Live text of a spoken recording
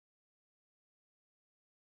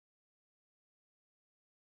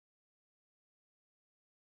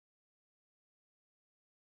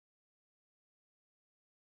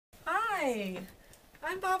Hi,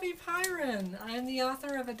 I'm Bobbie Pyron. I'm the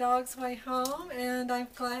author of A Dog's Way Home, and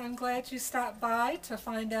I'm glad you stopped by to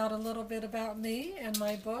find out a little bit about me and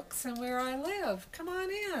my books and where I live. Come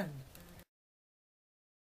on in.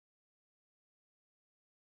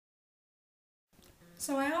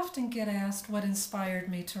 So I often get asked what inspired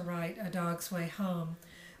me to write A Dog's Way Home.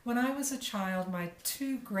 When I was a child, my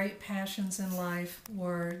two great passions in life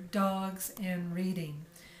were dogs and reading.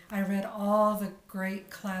 I read all the great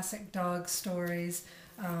classic dog stories.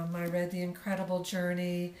 I read The Incredible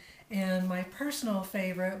Journey, and my personal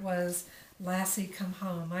favorite was Lassie Come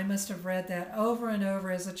Home. I must have read that over and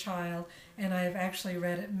over as a child, and I have actually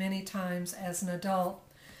read it many times as an adult.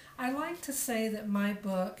 I like to say that my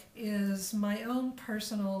book is my own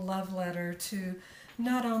personal love letter to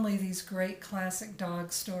not only these great classic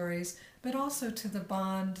dog stories, but also to the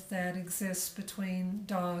bond that exists between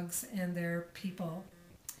dogs and their people.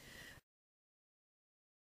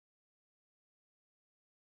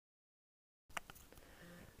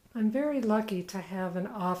 I'm very lucky to have an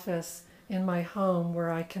office in my home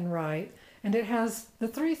where I can write, and it has the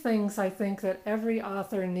three things I think that every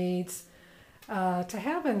author needs to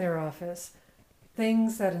have in their office.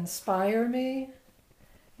 Things that inspire me,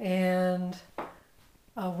 and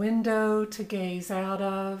a window to gaze out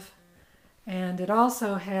of, and it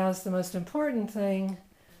also has the most important thing,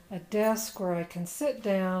 a desk where I can sit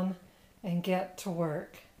down and get to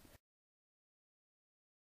work.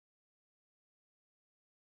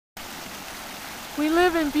 We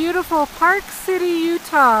live in beautiful Park City,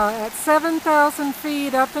 Utah at 7,000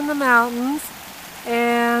 feet up in the mountains,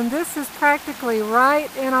 and this is practically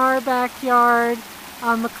right in our backyard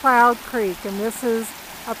on McCloud Creek, and this is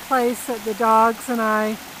a place that the dogs and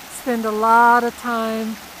I spend a lot of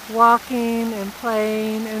time walking and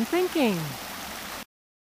playing and thinking.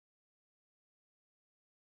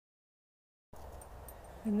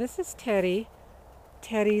 And this is Teddy.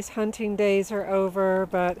 Teddy's hunting days are over,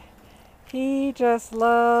 but he just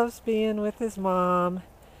loves being with his mom,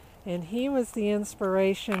 and he was the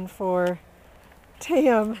inspiration for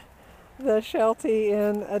Tam, the Sheltie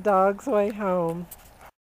in A Dog's Way Home.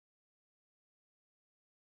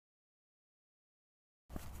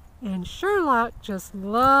 And Sherlock just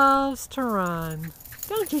loves to run.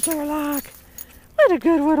 Don't you, Sherlock? What a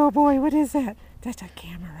good little boy. What is that? That's a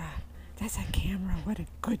camera. That's a camera. What a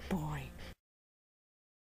good boy.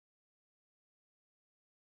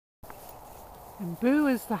 And Boo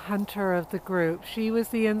is the hunter of the group. She was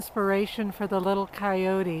the inspiration for the little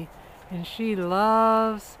coyote, and she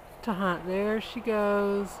loves to hunt. There she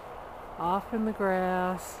goes, off in the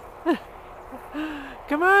grass.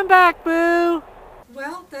 Come on back, Boo!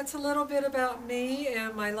 Well, that's a little bit about me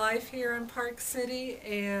and my life here in Park City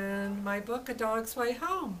and my book, A Dog's Way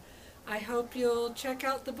Home. I hope you'll check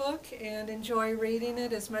out the book and enjoy reading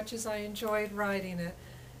it as much as I enjoyed writing it.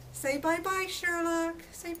 Say bye-bye, Sherlock.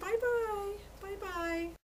 Say bye-bye.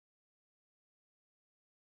 Bye-bye.